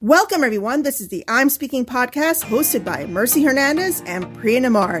Welcome, everyone. This is the I'm Speaking podcast hosted by Mercy Hernandez and Priya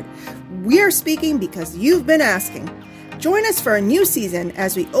Namard. We are speaking because you've been asking. Join us for a new season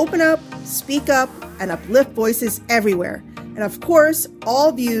as we open up, speak up, and uplift voices everywhere. And of course,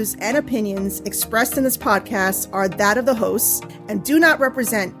 all views and opinions expressed in this podcast are that of the hosts and do not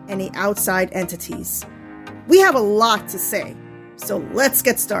represent any outside entities. We have a lot to say, so let's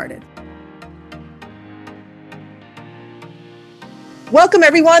get started. Welcome,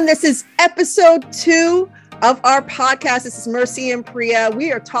 everyone. This is episode 2 of our podcast. This is Mercy and Priya.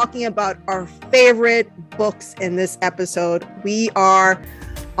 We are talking about our favorite books in this episode. We are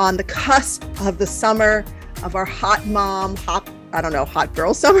on the cusp of the summer of our hot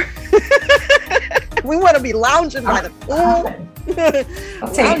girl summer. We want to be lounging by the pool.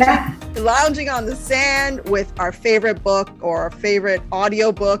 I'll take that. Lounging on the sand with our favorite book or our favorite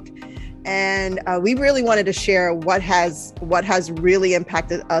audio book. And we really wanted to share what has really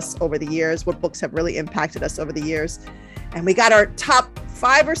impacted us over the years, what books have really impacted us over the years. And we got our top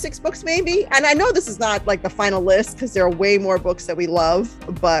 5 or 6 books maybe. And I know this is not like the final list because there are way more books that we love,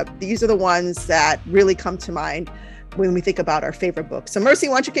 but these are the ones that really come to mind when we think about our favorite books. So Mercy,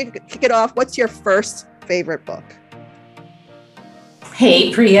 why don't you kick it off? What's your first favorite book?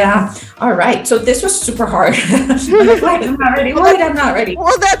 Hey, Priya. All right. So this was super hard. I'm not ready. I'm not ready.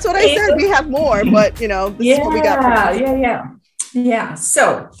 Well, that's what I said. We have more, but this is what we got. Yeah.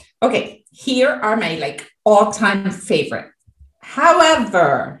 So, okay. Here are my all-time favorite.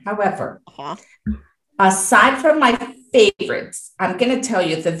 However, aside from my favorites, I'm going to tell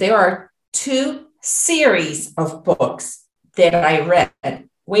you that there are 2 series of books that I read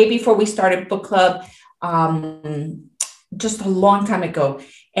way before we started book club. Just a long time ago.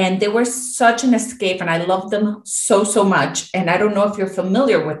 And they were such an escape and I love them so much. And I don't know if you're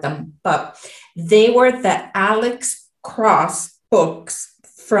familiar with them, but they were the Alex Cross books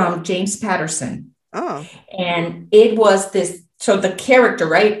from James Patterson. Oh. And it was this, so the character,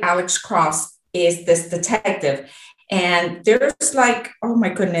 right? Alex Cross is this detective. And there's oh my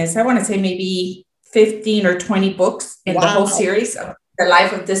goodness, I want to say maybe 15 or 20 books in the whole series of the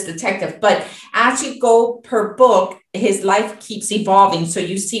life of this detective. But as you go per book, his life keeps evolving. So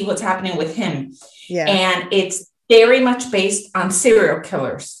you see what's happening with him. Yeah. And it's very much based on serial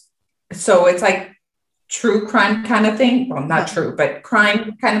killers. So it's like true crime kind of thing. Well, not true, but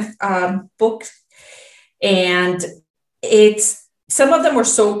crime kind of book. And some of them were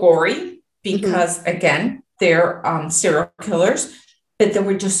so gory because again, they're serial killers. But they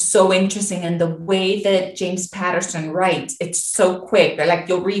were just so interesting. And the way that James Patterson writes, it's so quick.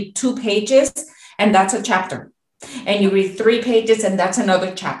 You'll read 2 pages and that's a chapter. And you read 3 pages and that's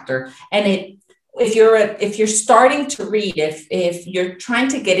another chapter. And if you're starting to read, if you're trying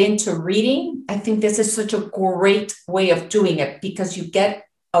to get into reading, I think this is such a great way of doing it because you get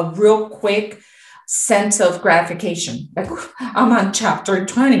a real quick sense of gratification. I'm on chapter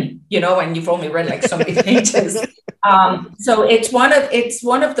 20, and you've only read so many pages. So it's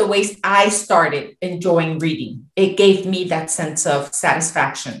one of the ways I started enjoying reading. It gave me that sense of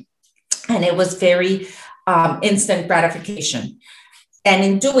satisfaction, and it was very instant gratification. And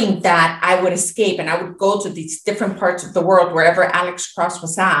in doing that, I would escape and I would go to these different parts of the world, wherever Alex Cross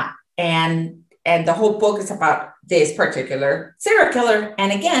was at. And the whole book is about this particular serial killer.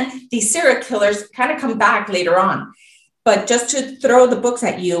 And again, these serial killers kind of come back later on. But just to throw the books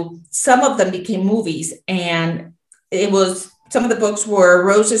at you, some of them became movies. And some of the books were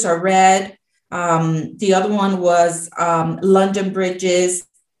Roses Are Red. The other one was London Bridges,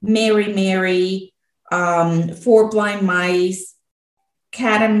 Mary, Four Blind Mice,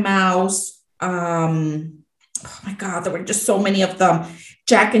 Cat and Mouse. Oh my God, there were just so many of them.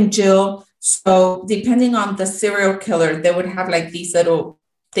 Jack and Jill. So depending on the serial killer, they would have these little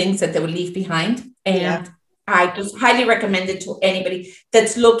things that they would leave behind. And I just highly recommend it to anybody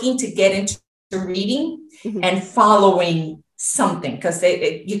that's looking to get into reading and following something, because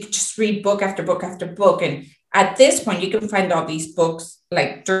you can just read book after book after book. And at this point, you can find all these books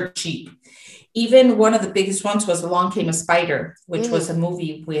dirt cheap. Even one of the biggest ones was Along Came a Spider, which was a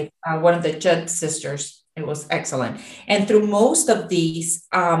movie with one of the Judd sisters. It was excellent. And through most of these,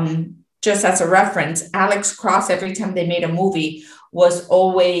 just as a reference, Alex Cross, every time they made a movie, was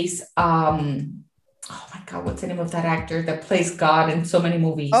always, oh my God, what's the name of that actor that plays God in so many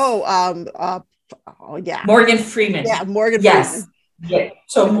movies? Morgan Freeman. Yeah, Morgan Freeman. Yeah.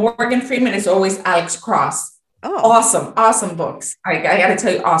 So Morgan Freeman is always Alex Cross. Oh. Awesome books. I got to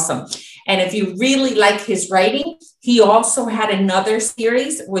tell you, awesome. And if you really like his writing, he also had another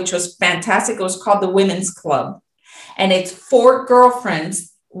series, which was fantastic. It was called The Women's Club. And it's 4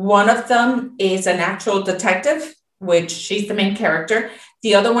 girlfriends. One of them is an actual detective, which she's the main character.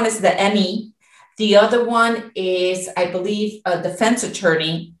 The other one is the Emmy. The other one is, I believe, a defense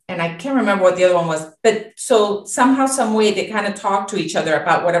attorney. And I can't remember what the other one was. But so somehow, some way, they kind of talk to each other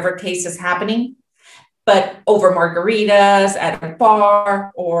about whatever case is happening, but over margaritas at a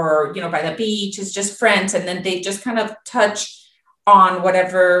bar or, by the beach. It's just friends. And then they just kind of touch on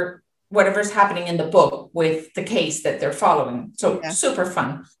whatever's happening in the book with the case that they're following. So super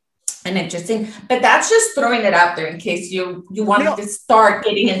fun and interesting. But that's just throwing it out there in case you wanted to start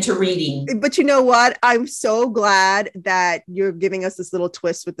getting into reading. But you know what? I'm so glad that you're giving us this little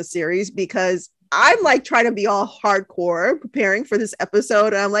twist with the series, because I'm like trying to be all hardcore preparing for this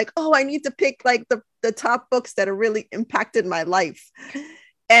episode. And I'm like, oh, I need to pick like the top books that have really impacted my life.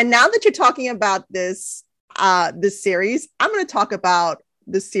 And now that you're talking about this series, I'm going to talk about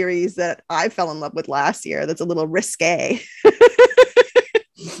the series that I fell in love with last year. That's a little risque.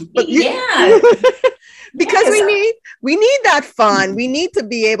 But because we need that fun. We need to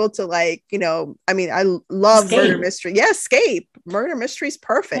be able to I love escape. Murder mystery. Yeah, escape. Murder mystery is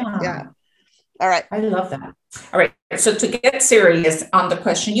perfect. Yeah. All right. I love that. All right. So to get serious on the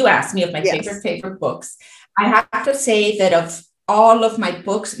question you asked me of my favorite books, I have to say that of all of my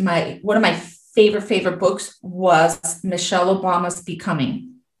books, one of my favorite books was Michelle Obama's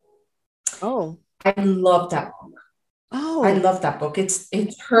Becoming. Oh, I love that book. Oh, I love that book. It's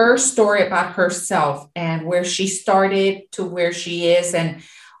her story about herself and where she started to where she is, and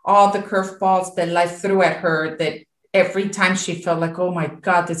all the curveballs that life threw at her, that every time she felt like, oh my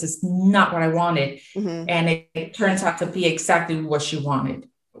God, this is not what I wanted. Mm-hmm. And it turns out to be exactly what she wanted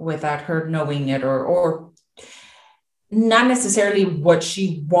without her knowing it, or not necessarily what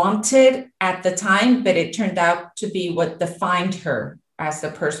she wanted at the time, but it turned out to be what defined her as the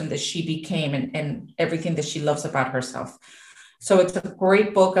person that she became, and everything that she loves about herself. So it's a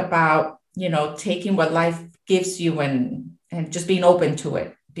great book about, taking what life gives you and just being open to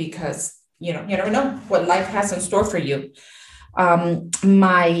it, because, you never know what life has in store for you.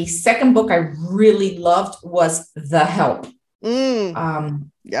 My second book I really loved was The Help.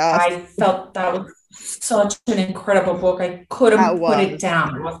 I felt that was such an incredible book. I couldn't put it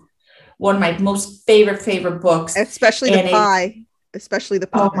down. It was one of my most favorite books. Especially the pie.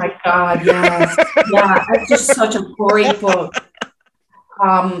 Oh my God, yes. Yeah, it's just such a great book.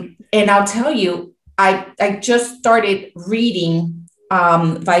 And I'll tell you, I just started reading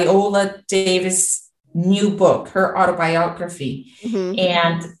Viola Davis' new book, her autobiography. Mm-hmm.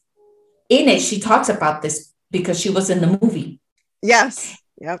 And in it, she talks about this because she was in the movie. Yes.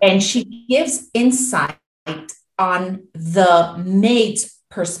 Yep. And she gives insight on the maid's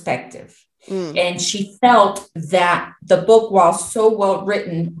perspective. And she felt that the book, while so well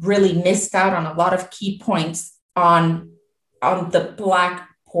written, really missed out on a lot of key points on the Black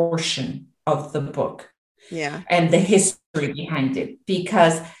portion of the book. Yeah. And the history behind it,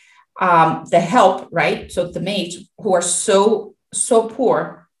 because the help, right? So the maids who are so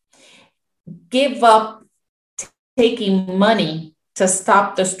poor give up taking money to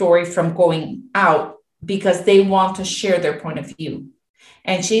stop the story from going out because they want to share their point of view.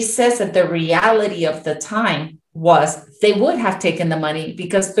 And she says that the reality of the time was they would have taken the money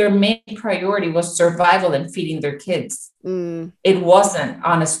because their main priority was survival and feeding their kids. It wasn't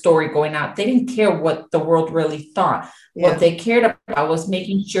on a story going out. They didn't care what the world really thought. Yeah. What they cared about was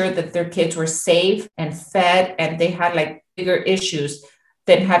making sure that their kids were safe and fed, and they had like bigger issues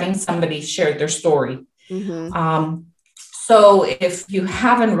than having somebody share their story. Mm-hmm. So if you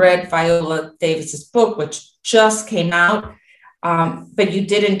haven't read Viola Davis's book, which just came out, but you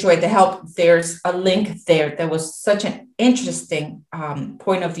did enjoy The Help, there's a link there that was such an interesting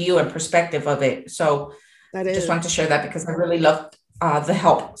point of view and perspective of it. So I just wanted to share that because I really loved The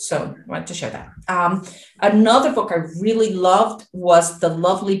Help. So I wanted to share that. Another book I really loved was The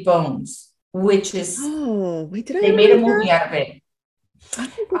Lovely Bones, which is, they made a movie out of it.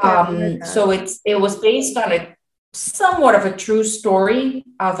 So it was based on a somewhat of a true story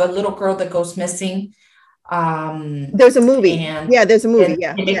of a little girl that goes missing. There's a movie. There's a movie.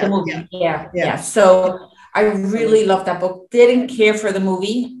 Yeah. So I really loved that book. Didn't care for the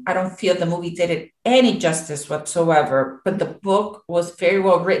movie. I don't feel the movie did it any justice whatsoever, but the book was very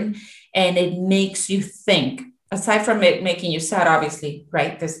well written, and it makes you think. Aside from it making you sad, obviously,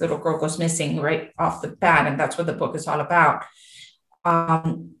 right? This little girl goes missing right off the bat, and that's what the book is all about.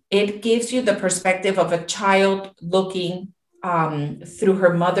 It gives you the perspective of a child looking through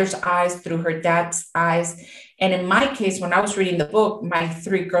her mother's eyes, through her dad's eyes. And in my case, when I was reading the book, my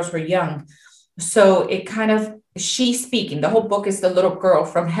 3 girls were young. So it kind of, she's speaking. The whole book is the little girl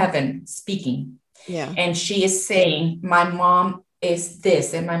from heaven speaking. Yeah. And she is saying, my mom is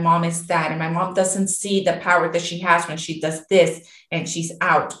this and my mom is that, and my mom doesn't see the power that she has when she does this and she's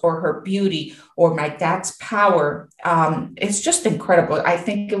out, or her beauty, or my dad's power. It's just incredible. I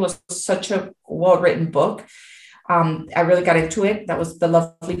think it was such a well-written book. I really got into it. That was The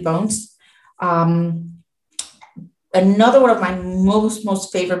Lovely Bones. Another one of my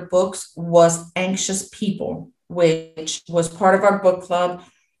most favorite books was Anxious People, which was part of our book club.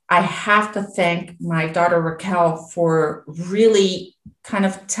 I have to thank my daughter Raquel for really kind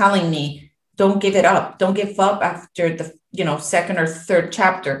of telling me, don't give it up. Don't give up after the, second or third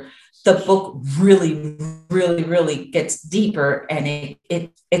chapter. The book really gets deeper, and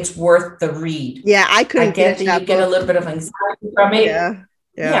it's worth the read. Yeah, I couldn't. I get that you get a little bit of anxiety from it.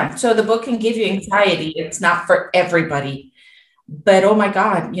 Yeah. So the book can give you anxiety. It's not for everybody, but oh my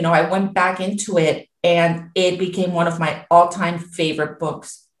God, I went back into it and it became one of my all-time favorite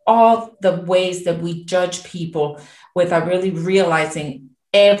books. All the ways that we judge people without really realizing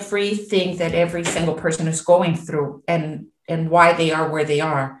everything that every single person is going through and why they are where they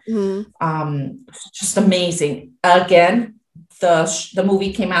are. Just amazing. Again, the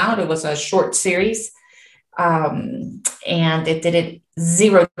movie came out. It was a short series. And it did it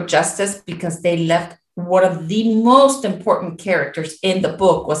zero justice because they left one of the most important characters in the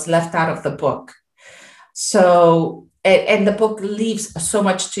book was left out of the book. So, and the book leaves so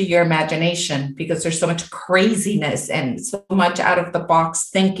much to your imagination because there's so much craziness and so much out of the box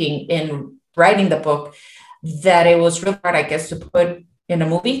thinking in writing the book that it was really hard, I guess, to put in a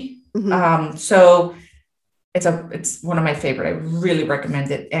movie. So it's one of my favorite. I really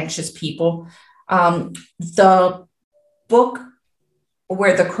recommend it. Anxious People. The book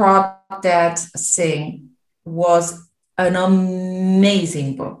where the Crawdads Sing was an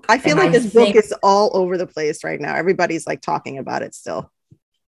amazing book. I feel like this book is all over the place right now. Everybody's like talking about it still.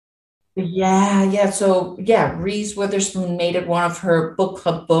 Yeah. So Reese Witherspoon made it one of her book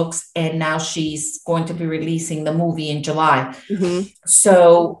club books, and now she's going to be releasing the movie in July.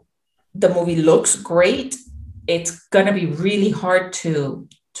 So the movie looks great. It's going to be really hard to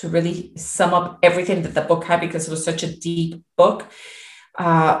really sum up everything that the book had because it was such a deep book.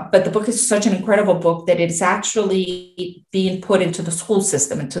 But the book is such an incredible book that it's actually being put into the school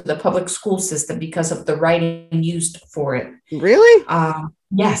system, into the public school system because of the writing used for it. Really?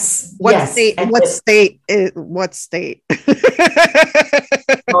 Yes. What state? What state?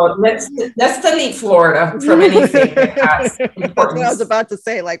 Well, let's delete Florida from anything that has importance. That's what I was about to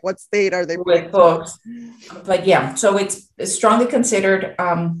say. Like, what state are they with books? But yeah, so it's strongly considered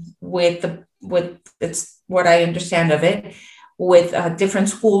with it's what I understand of it, with different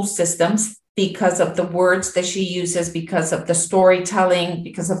school systems because of the words that she uses, because of the storytelling,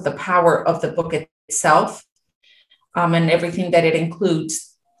 because of the power of the book itself, and everything that it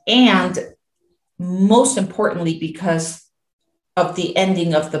includes. And most importantly, because of the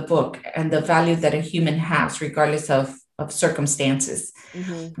ending of the book and the value that a human has, regardless of circumstances.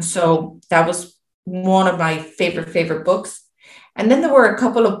 So that was one of my favorite books. And then there were a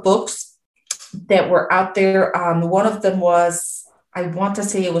couple of books that were out there. One of them was, I want to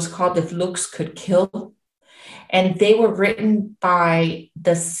say it was called If Looks Could Kill. And they were written by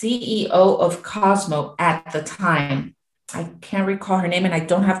the CEO of Cosmo at the time. I can't recall her name, and I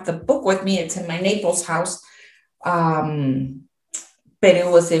don't have the book with me. It's in my Naples house. But it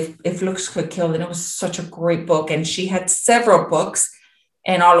was If Looks Could Kill, and it was such a great book. And she had several books,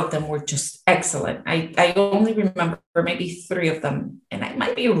 and all of them were just excellent. I only remember maybe 3 of them, and I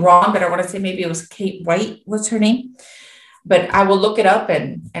might be wrong, but I want to say maybe it was Kate White was her name. But I will look it up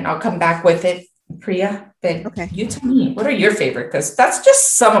and I'll come back with it, Priya. But okay, you tell me, what are your favorite? Because that's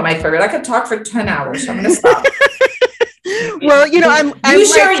just some of my favorite. I could talk for 10 hours, so I'm going to stop. Well,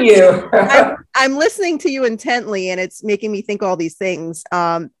 I'm listening to you intently, and it's making me think all these things.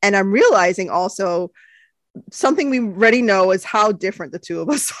 And I'm realizing also something we already know is how different the two of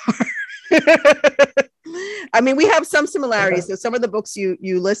us are. I mean, we have some similarities. So some of the books you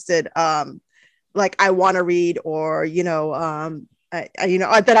listed, like I want to read, or that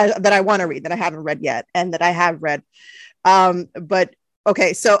I want to read that I haven't read yet, and that I have read. But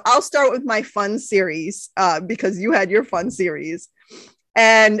okay, so I'll start with my fun series because you had your fun series.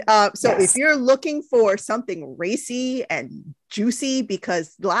 And If you're looking for something racy and juicy,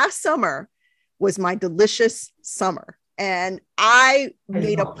 because last summer was my delicious summer, and I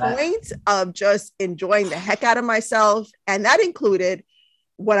made a point of just enjoying the heck out of myself. And that included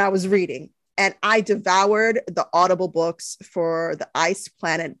what I was reading. And I devoured the Audible books for The Ice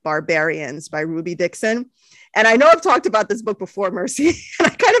Planet Barbarians by Ruby Dixon. And I know I've talked about this book before, Mercy. And I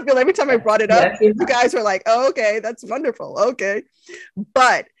kind of feel every time I brought it up, you guys were like, oh, okay, that's wonderful. Okay.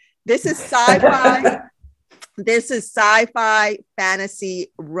 But this is sci-fi. This is sci-fi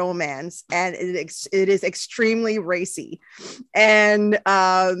fantasy romance, and it is extremely racy. And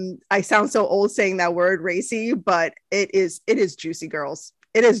I sound so old saying that word, racy, but it is juicy, girls.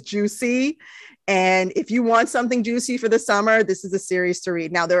 It is juicy. And if you want something juicy for the summer, this is a series to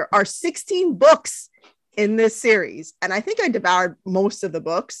read. Now, there are 16 books in this series, and I think I devoured most of the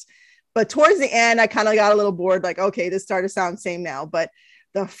books. But towards the end, I kind of got a little bored, like, okay, this started to sound same now. But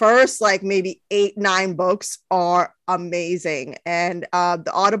the first like maybe 8-9 books are amazing. And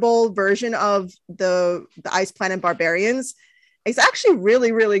the Audible version of the Ice Planet Barbarians is actually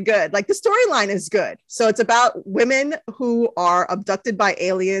really, really good. Like the storyline is good. So it's about women who are abducted by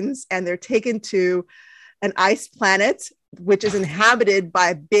aliens and they're taken to an ice planet, which is inhabited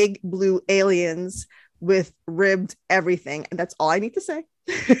by big blue aliens with ribbed everything. And that's all I need to say.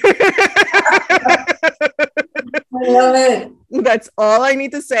 I love it. That's all I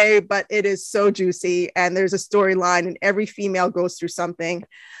need to say, but it is so juicy and there's a storyline and every female goes through something.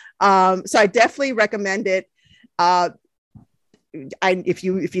 So I definitely recommend it. If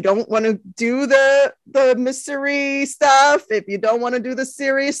you don't want to do the mystery stuff, if you don't want to do the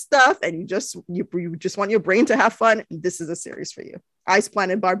serious stuff and you just want your brain to have fun, this is a series for you. Ice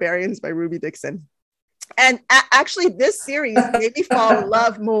Planet Barbarians by Ruby Dixon. And actually this series made me fall in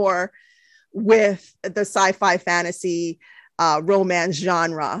love more with the sci-fi fantasy romance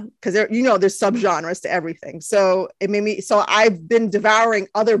genre, because there's subgenres to everything. So it made me, so I've been devouring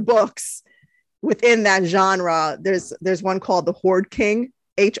other books within that genre. There's one called The Horde King,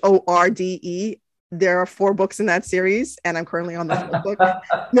 Horde. There are 4 books in that series, and I'm currently on the 5th book.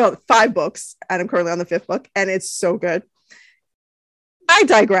 No, 5 books, and I'm currently on the 5th book, and it's so good. I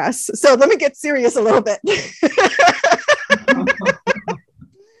digress. So let me get serious a little bit.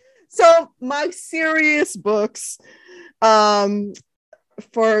 So my serious books,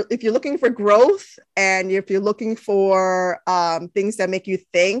 for if you're looking for growth and if you're looking for things that make you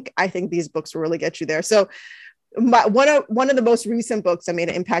think, I think these books will really get you there. So one of the most recent books that made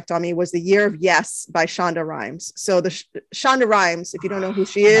an impact on me was The Year of Yes by Shonda Rhimes. So Shonda Rhimes, if you don't know who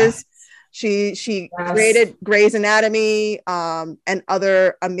she is, she created Grey's Anatomy and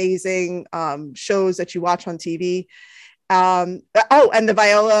other amazing shows that you watch on TV. And the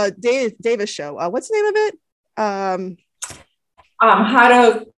Viola Davis show. What's the name of it?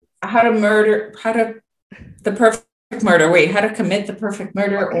 The Perfect Murder. Wait, How to Commit the Perfect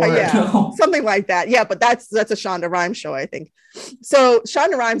Murder, or no? Something like that. Yeah, but that's a Shonda Rhimes show, I think. So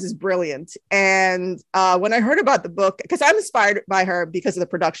Shonda Rhimes is brilliant. And when I heard about the book, because I'm inspired by her because of the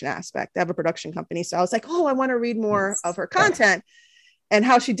production aspect. I have a production company. So I was like, oh, I want to read more of her content and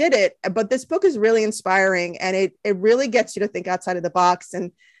how she did it. But this book is really inspiring, and it really gets you to think outside of the box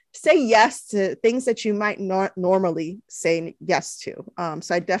and say yes to things that you might not normally say yes to.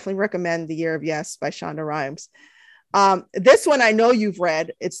 So I definitely recommend The Year of Yes by Shonda Rhimes. This one I know you've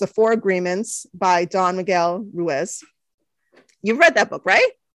read. It's The 4 Agreements by Don Miguel Ruiz. You've read that book,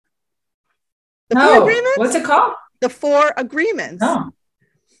 right? The 4 Agreements? What's it called? The 4 Agreements. No.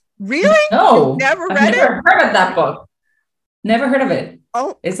 Really? No. You've never read I've never heard of that book. Never heard of it.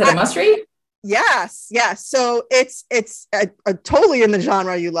 Oh, is it a must read? Yes. So it's a totally in the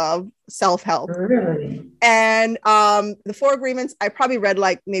genre you love, self-help. Really? And The 4 Agreements, I probably read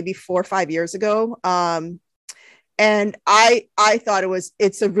like maybe 4 or 5 years ago. And I thought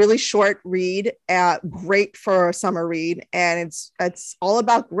it's a really short read, great for a summer read, and it's all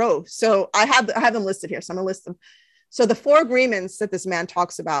about growth. So I have them listed here, so I'm gonna list them. So the 4 agreements that this man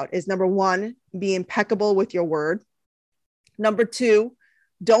talks about is: number 1, be impeccable with your word. Number 2,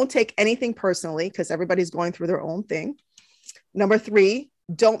 don't take anything personally, because everybody's going through their own thing. Number 3,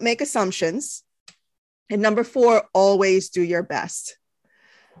 don't make assumptions. And number 4, always do your best.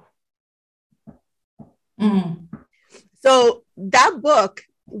 Mm. So that book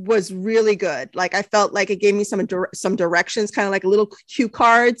was really good. Like I felt like it gave me some directions, kind of like little cue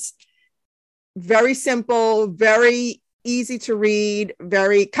cards. Very simple, very easy to read,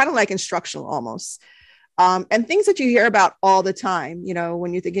 very kind of like instructional almost. And things that you hear about all the time,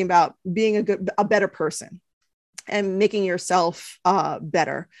 when you're thinking about being a better person and making yourself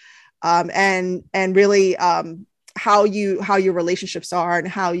better, and really how your relationships are and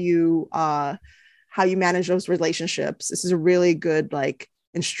how you manage those relationships. This is a really good, like,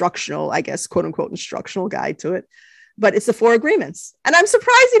 instructional, I guess, quote unquote, instructional guide to it. But it's the 4 agreements. And I'm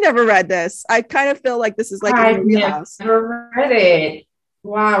surprised you never read this. I kind of feel like this is like in your wheelhouse. I've never read it.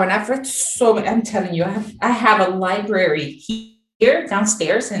 Wow. And I've read I'm telling you, I have a library here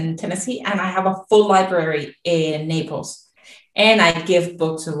downstairs in Tennessee, and I have a full library in Naples. and I give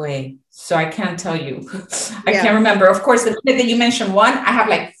books away. So I can't tell you. I Yeah. can't remember. Of course, the minute that you mentioned one, I have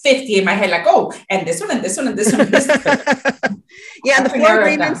like 50 in my head, like, oh, and this one, and this one, and this one, and this. Yeah, and the to Four narrow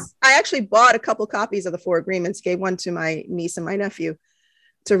it down. Agreements, I actually bought a couple copies of the Four Agreements, gave one to my niece and my nephew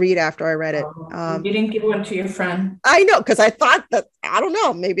to read after I read it. You didn't give one to your friend. I know, because I thought that, I don't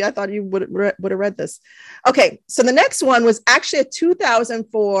know, maybe I thought you would have read this. Okay, so the next one was actually a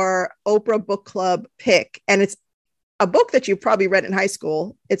 2004 Oprah Book Club pick, and it's a book that you probably read in high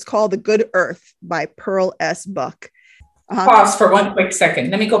school. It's called The Good Earth by Pearl S. Buck. Pause for one quick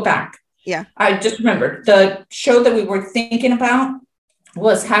second. Let me go back. Yeah. I just remembered the show that we were thinking about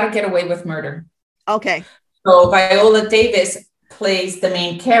was How to Get Away with Murder. Okay. So Viola Davis plays the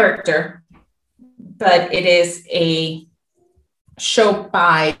main character, but it is a show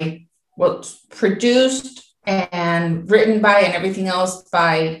by, well, produced and written by and everything else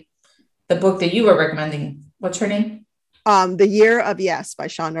by the book that you were recommending. What's her name? The Year of Yes by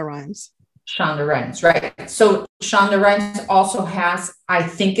Shonda Rhimes. Shonda Rhimes, right. So Shonda Rhimes also has, I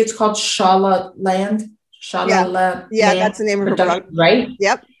think it's called Shala Land. Yeah, that's the name of her book. Right?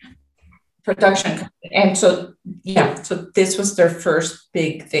 Yep. Production. And so, yeah, so this was their first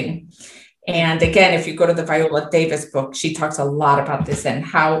big thing. And again, if you go to the Viola Davis book, she talks a lot about this and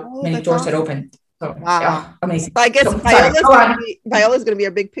how many doors it opened. So, wow. Yeah, amazing. So I guess so, Viola's going to be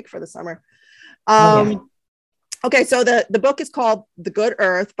a big pick for the summer. Okay, so the book is called The Good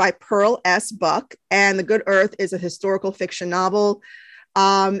Earth by Pearl S. Buck, and The Good Earth is a historical fiction novel,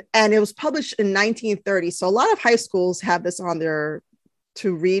 and it was published in 1930. So a lot of high schools have this on their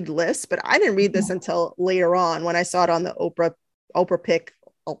to read list, but I didn't read this until later on when I saw it on the Oprah pick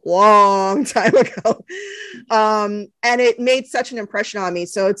a long time ago, and it made such an impression on me.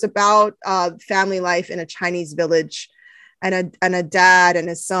 So it's about family life in a Chinese village. And a dad and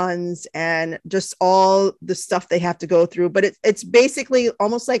his sons and just all the stuff they have to go through. But it's basically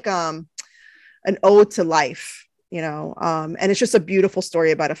almost like an ode to life, and it's just a beautiful story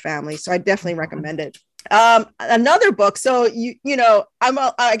about a family. So I definitely recommend it. Another book. So,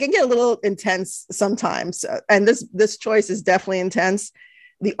 I can get a little intense sometimes. And this choice is definitely intense.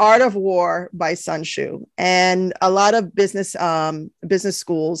 The Art of War by Sun Tzu. And a lot of business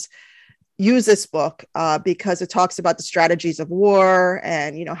schools use this book because it talks about the strategies of war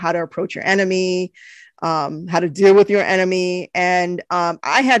and, how to approach your enemy, how to deal with your enemy. And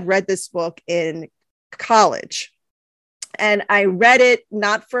I had read this book in college and I read it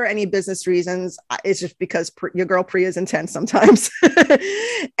not for any business reasons. It's just because your girl Priya is intense sometimes.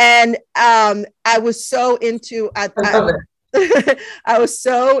 And I was so into I was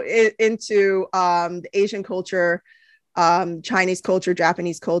so into the Asian culture, Chinese culture,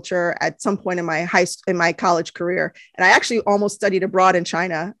 Japanese culture at some point in my college career. And I actually almost studied abroad in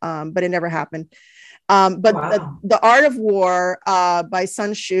China, but it never happened. But wow. the Art of War by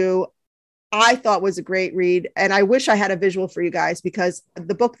Sun Tzu, I thought was a great read. And I wish I had a visual for you guys because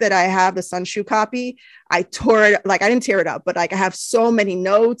the book that I have, the Sun Tzu copy, I tore it, I didn't tear it up, but I have so many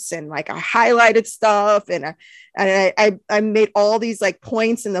notes and I highlighted stuff and I made all these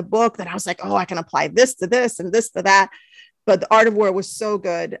points in the book that I was like, oh, I can apply this to this and this to that. But the Art of War was so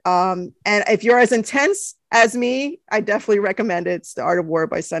good. And if you're as intense as me, I definitely recommend it. It's The Art of War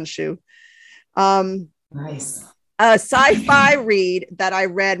by Sun Tzu. Nice. A sci-fi read that I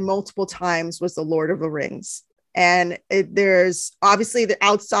read multiple times was The Lord of the Rings. And there's obviously the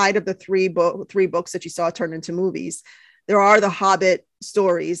outside of the three books that you saw turned into movies. There are the Hobbit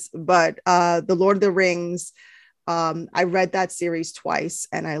stories, but The Lord of the Rings, I read that series twice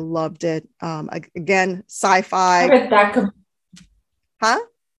and I loved it. Again, sci-fi. How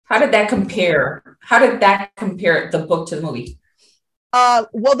did that compare? How did that compare the book to the movie?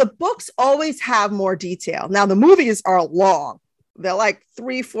 Well, the books always have more detail. Now the movies are long. They're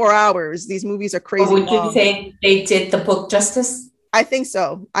 3-4 hours. These movies are crazy. Would you say they did the book justice? I think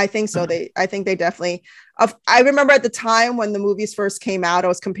so. Okay. I think they definitely, I remember at the time when the movies first came out, I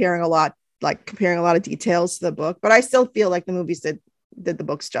was comparing a lot of details to the book, but I still feel like the movies did the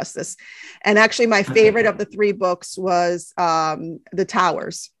books justice. And actually my favorite of the 3 books was The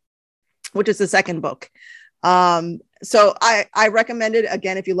Towers, which is the second book. So I recommend it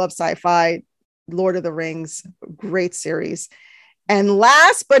again, if you love sci-fi. Lord of the Rings, great series. And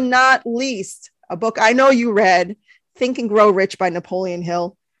last but not least, a book I know you read, Think and Grow Rich by Napoleon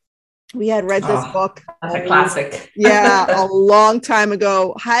Hill. We had read this book. That's a classic. A long time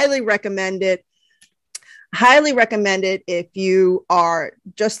ago. Highly recommend it. Highly recommend it if you are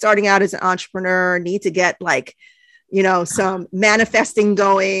just starting out as an entrepreneur, need to get some manifesting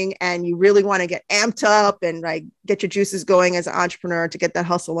going and you really want to get amped up and get your juices going as an entrepreneur to get that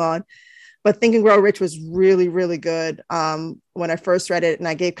hustle on. but Think and Grow Rich was really, really good when I first read it, and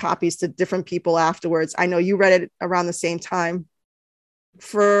I gave copies to different people afterwards. I know you read it around the same time.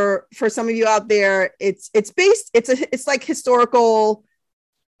 For some of you out there, it's like historical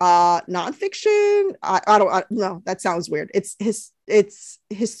nonfiction. I don't know. That sounds weird. It's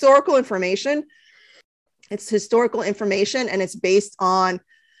historical information. It's historical information, and it's based on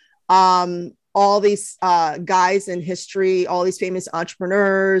all these guys in history, all these famous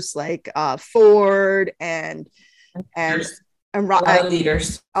entrepreneurs like Ford and a lot of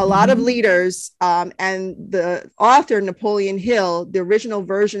leaders. A lot of leaders. And the author, Napoleon Hill, the original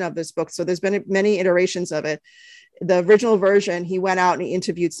version of this book, so there's been many iterations of it. The original version, he went out and he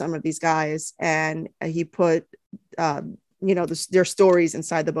interviewed some of these guys, and he put, their stories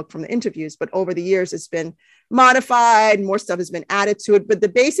inside the book from the interviews. But over the years, it's been modified, more stuff has been added to it. But the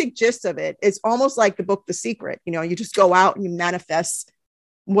basic gist of it is almost like the book, The Secret. You just go out and you manifest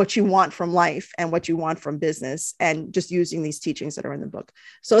what you want from life and what you want from business, and just using these teachings that are in the book.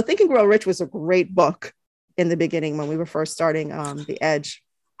 So Think and Grow Rich was a great book in the beginning when we were first starting The Edge.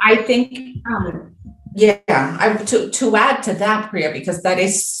 I think, to add to that, Priya, because that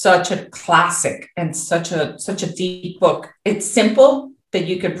is such a classic and such a deep book. It's simple, but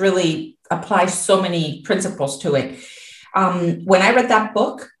you could really apply so many principles to it. When I read that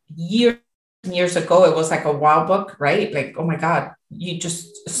book years ago, it was like a wow book, right? Like, oh my God, you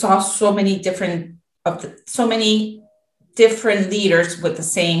just saw so many different leaders with the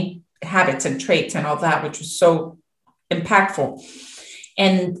same habits and traits and all that, which was so impactful.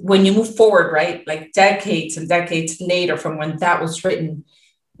 And when you move forward, right, like decades and decades later from when that was written,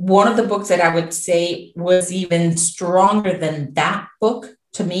 one of the books that I would say was even stronger than that book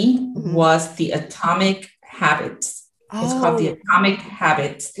to me was The Atomic Habits. It's called The Atomic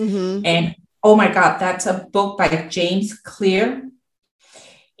Habits. And oh my God, that's a book by James Clear.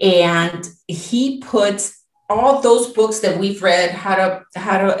 And he puts all those books that we've read, how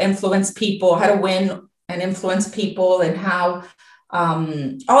to influence people, how to win and influence people, and how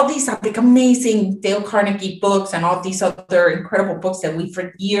all these like amazing Dale Carnegie books and all these other incredible books that we've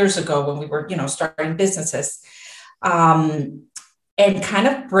read years ago when we were, starting businesses, and kind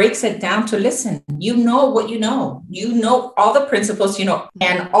of breaks it down to, listen, what you know all the principles,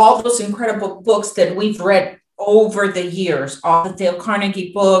 and all those incredible books that we've read over the years, all the Dale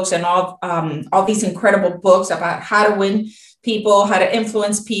Carnegie books and all these incredible books about how to win people, how to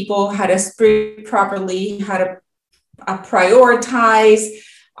influence people, how to speak properly, how to prioritize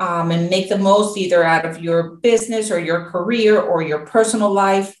and make the most either out of your business or your career or your personal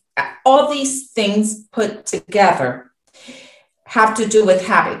life. All these things put together have to do with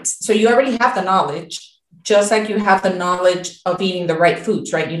habits. So you already have the knowledge, just like you have the knowledge of eating the right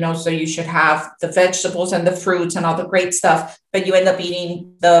foods, right? So you should have the vegetables and the fruits and all the great stuff, but you end up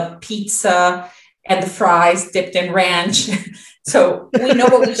eating the pizza and the fries dipped in ranch. So we know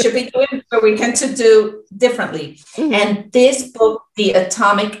what we should be doing, but we tend to do differently. And this book, The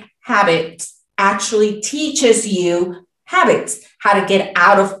Atomic Habits, actually teaches you habits, how to get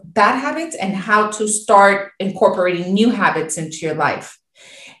out of bad habits and how to start incorporating new habits into your life.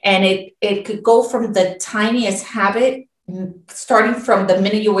 And it could go from the tiniest habit, starting from the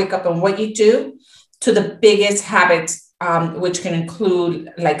minute you wake up and what you do, to the biggest habits, which can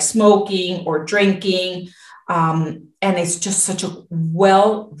include like smoking or drinking. And it's just such a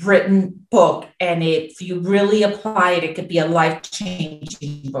well-written book. And if you really apply it, it could be a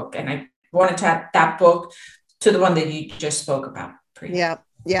life-changing book. And I wanted to add that book to the one that you just spoke about. Yeah,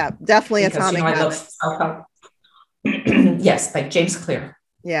 definitely. Because, Atomic Habits. I love self-help. Yes, like James Clear.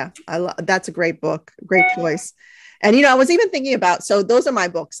 Yeah, that's a great book. Great choice. And, I was even thinking about, so those are my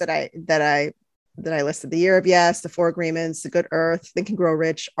books that I listed: The Year of Yes, The Four Agreements, The Good Earth, Think and Grow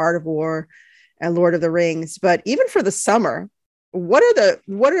Rich, Art of War, and Lord of the Rings. But even for the summer, what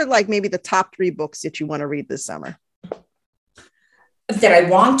are like maybe the top 3 books that you want to read this summer? That I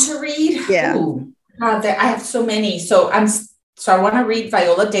want to read? Yeah. I have so many. So I want to read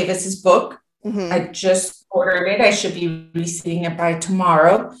Viola Davis's book. I just ordered it. I should be receiving it by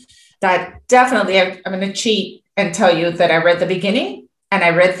tomorrow. That definitely, I'm going to cheat and tell you that I read the beginning and I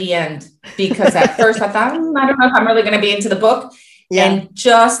read the end, because at first I thought, I don't know if I'm really going to be into the book. Yeah. And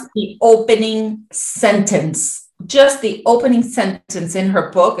just the opening sentence in her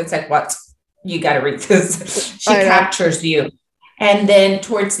book, it's like, what? You got to read this. She captures you. And then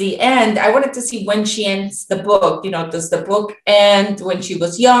towards the end, I wanted to see when she ends the book. Does the book end when she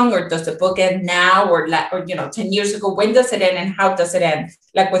was young, or does the book end now, or 10 years ago? When does it end, and how does it end?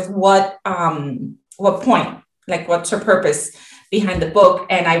 Like with what point? Like what's her purpose? behind the book,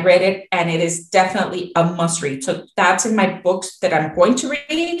 and I read it, and it is definitely a must read. So that's in my books that I'm going to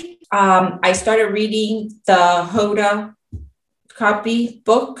read. I started reading the Hoda Kotb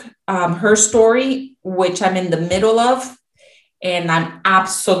book, her story, which I'm in the middle of, and I'm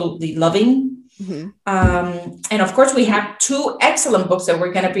absolutely loving. Mm-hmm. And of course, we have two excellent books that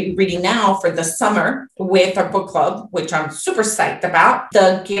we're going to be reading now for the summer with our book club, which I'm super psyched about.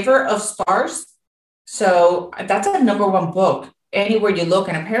 The Giver of Stars. So that's a number one book anywhere you look.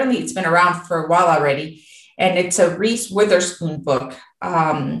 And apparently it's been around for a while already. And it's a Reese Witherspoon book,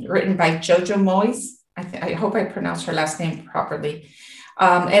 written by Jojo Moyes. I hope I pronounced her last name properly.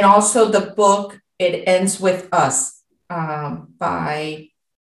 And also the book, It Ends With Us, by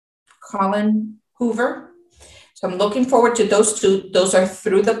Colin Hoover. So I'm looking forward to those two. Those are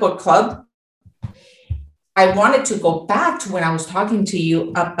through the book club. I wanted to go back to when I was talking to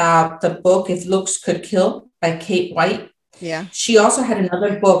you about the book, If Looks Could Kill, by Kate White. Yeah. She also had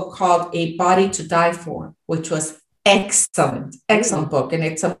another book called A Body to Die For, which was excellent book. And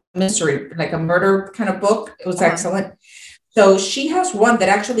it's a mystery, like a murder kind of book. It was excellent. So she has one that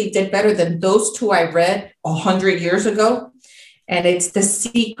actually did better than those two I read 100 years ago. And it's The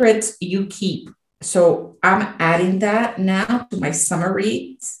Secrets You Keep. So I'm adding that now to my summer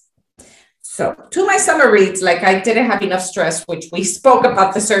reads. So to my summer reads, like I didn't have enough stress, which we spoke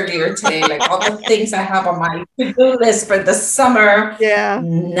about this earlier today, like all the things I have on my to-do list for the summer. Yeah.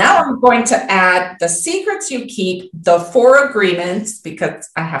 Now I'm going to add The Secrets You Keep, The Four Agreements, because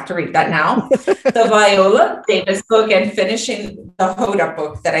I have to read that now, the Viola Davis book, and finishing the Hoda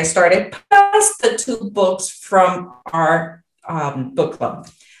book that I started, plus the two books from our book club.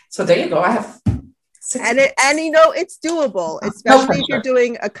 So there you go. I have and you know, it's doable, especially if you're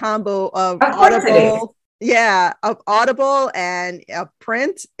doing a combo of Audible. Yeah, of Audible and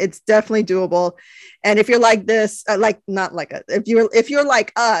print. It's definitely doable. And if you're like this, if you're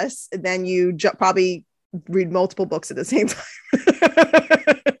like us, then you probably read multiple books at the same time.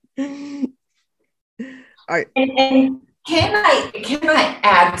 All right. And can I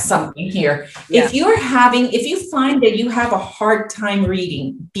add something here? Yeah. If you find that you have a hard time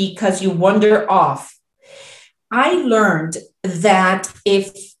reading because you wander off, I learned that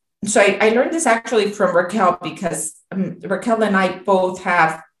I learned this actually from Raquel, because Raquel and I both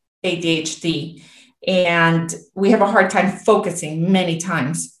have ADHD and we have a hard time focusing many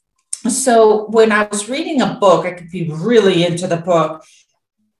times. So when I was reading a book, I could be really into the book,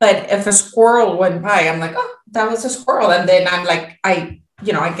 but if a squirrel went by, I'm like, oh, that was a squirrel. And then I'm like, I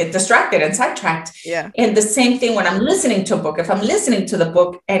get distracted and sidetracked. Yeah. And the same thing when I'm listening to a book. If I'm listening to the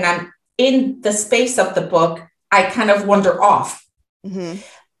book and I'm in the space of the book, I kind of wander off. Mm-hmm.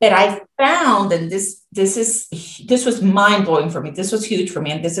 But I found, and this was mind-blowing for me. This was huge for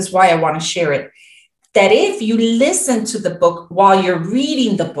me. And this is why I want to share it, that if you listen to the book while you're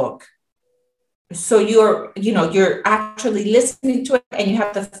reading the book, so you're actually listening to it and you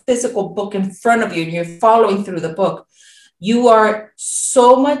have the physical book in front of you and you're following through the book, you are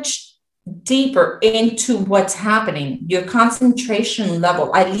so much deeper into what's happening. Your concentration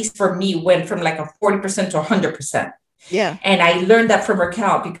level, at least for me, went from like a 40% to 100%. Yeah. And I learned that from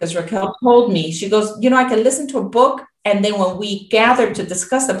Raquel, because Raquel told me, she goes, I can listen to a book, and then when we gathered to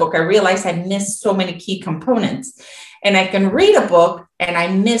discuss the book, I realized I missed so many key components. And I can read a book and I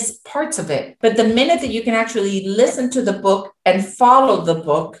miss parts of it. But the minute that you can actually listen to the book and follow the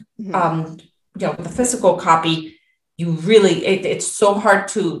book, the physical copy, you really, it's so hard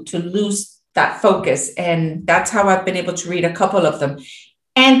to lose that focus. And that's how I've been able to read a couple of them.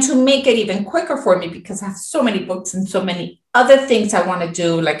 And to make it even quicker for me, because I have so many books and so many other things I want to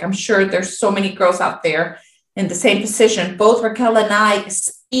do. Like, I'm sure there's so many girls out there in the same position. Both Raquel and I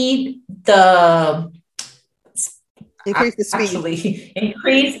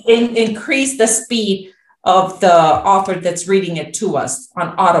increase the speed of the author that's reading it to us on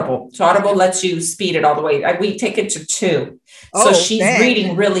Audible. So Audible lets you speed it all the way. We take it to 2. So she's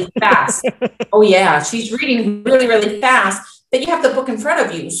reading really fast. Oh yeah, she's reading really, really fast. But you have the book in front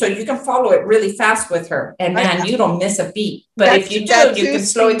of you, so you can follow it really fast with her. And man, you don't miss a beat. But if you do, you can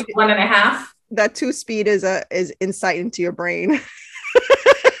slow it to 1.5. That 2 speed is insight into your brain.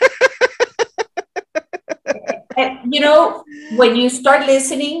 And, when you start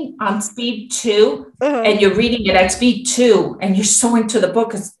listening on speed 2 and you're reading it at speed 2 and you're so into the book,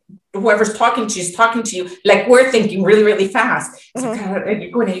 because whoever's talking to you is talking to you like we're thinking really, really fast. It's like, and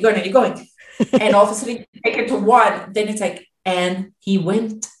you're going. And all of a sudden you take it to 1, then it's like, and he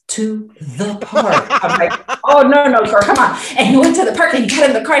went to the park. I'm like, oh, no, girl, come on. And he went to the park and he got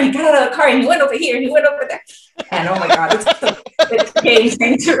in the car and he got out of the car and he went over here and he went over there. And oh my God, it's a game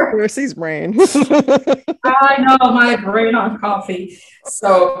changer. Mercy's brain. I know, my brain on coffee.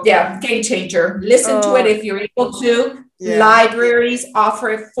 So yeah, game changer. Listen to it if you're able to. Yeah. Libraries offer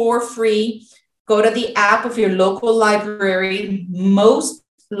it for free. Go to the app of your local library. Most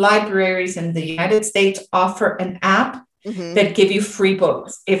libraries in the United States offer an app that give you free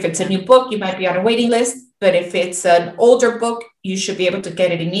books. If it's a new book, you might be on a waiting list, but if it's an older book, you should be able to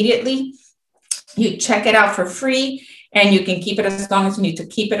get it immediately. You check it out for free and you can keep it as long as you need to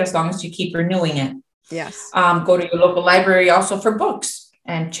keep it, as long as you keep renewing it. Yes. Go to your local library also for books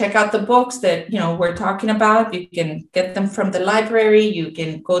and check out the books that, we're talking about. You can get them from the library. You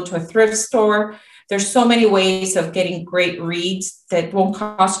can go to a thrift store. There's so many ways of getting great reads that won't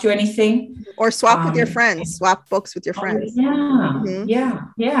cost you anything. Or swap with your friends. Swap books with your friends.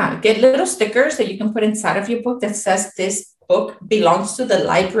 Yeah. Get little stickers that you can put inside of your book that says this book belongs to the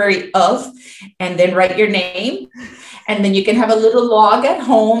library of, and then write your name. And then you can have a little log at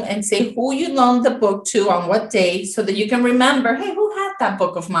home and say who you loaned the book to on what day, so that you can remember, hey, who had that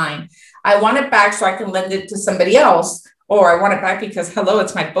book of mine? I want it back so I can lend it to somebody else. Or I want it back because, hello,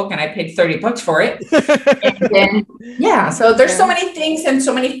 it's my book and I paid $30 for it. And then, so there's so many things and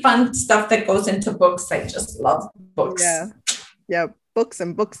so many fun stuff that goes into books. I just love books. Yeah. Books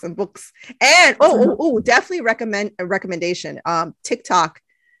and books and books. And definitely recommend a recommendation. TikTok,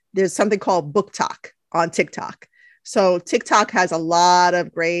 there's something called Book Talk on TikTok. So TikTok has a lot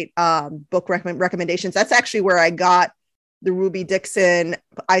of great book recommendations. That's actually where I got the Ruby Dixon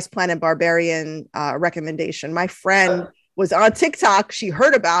Ice Planet Barbarian recommendation. My friend was on TikTok. She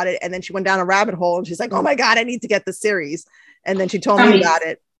heard about it and then she went down a rabbit hole and she's like, oh my God, I need to get the series. And then she told me about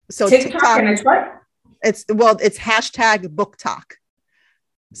it. So TikTok, and it's what? It's hashtag Book Talk.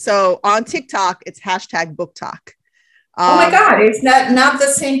 So on TikTok, it's hashtag Book Talk. Oh my God. It's not the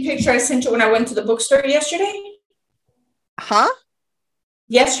same picture I sent you when I went to the bookstore yesterday. Huh?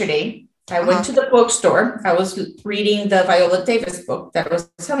 Yesterday, I went to the bookstore. I was reading the Viola Davis book that I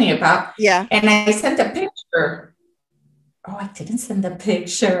was telling you about. Yeah. And I sent a picture. Oh, I didn't send the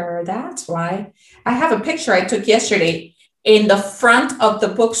picture. That's why. I have a picture I took yesterday in the front of the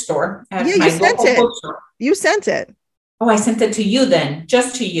bookstore at my local bookstore. You sent it. Oh, I sent it to you then,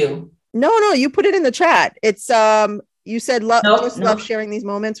 just to you. No, you put it in the chat. It's you said love sharing these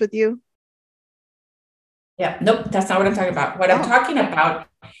moments with you. Yeah, nope, that's not what I'm talking about. What I'm talking about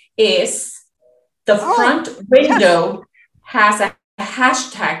is the front window has a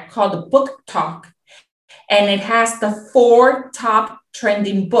hashtag called Book Talk, and it has the 4 top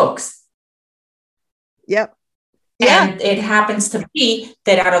trending books. Yep. Yeah. And it happens to be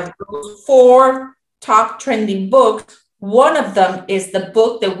that out of those 4 top trending books, one of them is the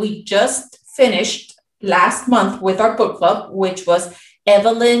book that we just finished last month with our book club, which was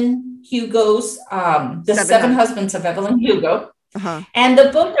Evelyn Hugo's The Seven Husbands of Evelyn Hugo. And the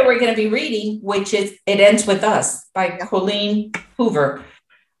book that we're going to be reading, which is It Ends With Us by Colleen Hoover.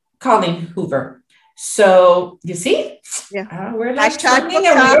 So you see, we're like talking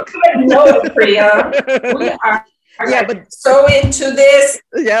and we know it, Priya. We are but so into this.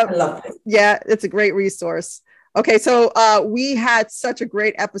 Yeah, I love it. Yeah, it's a great resource. Okay, so we had such a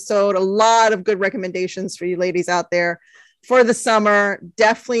great episode. A lot of good recommendations for you ladies out there for the summer.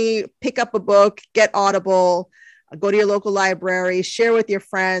 Definitely pick up a book, get Audible, go to your local library, share with your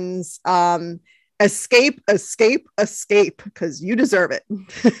friends. Escape, because you deserve it.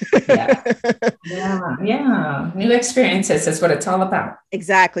 Yeah. New experiences is what it's all about.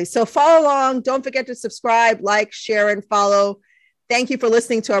 Exactly. So follow along. Don't forget to subscribe, like, share, and follow. Thank you for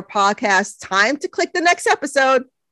listening to our podcast. Time to click the next episode.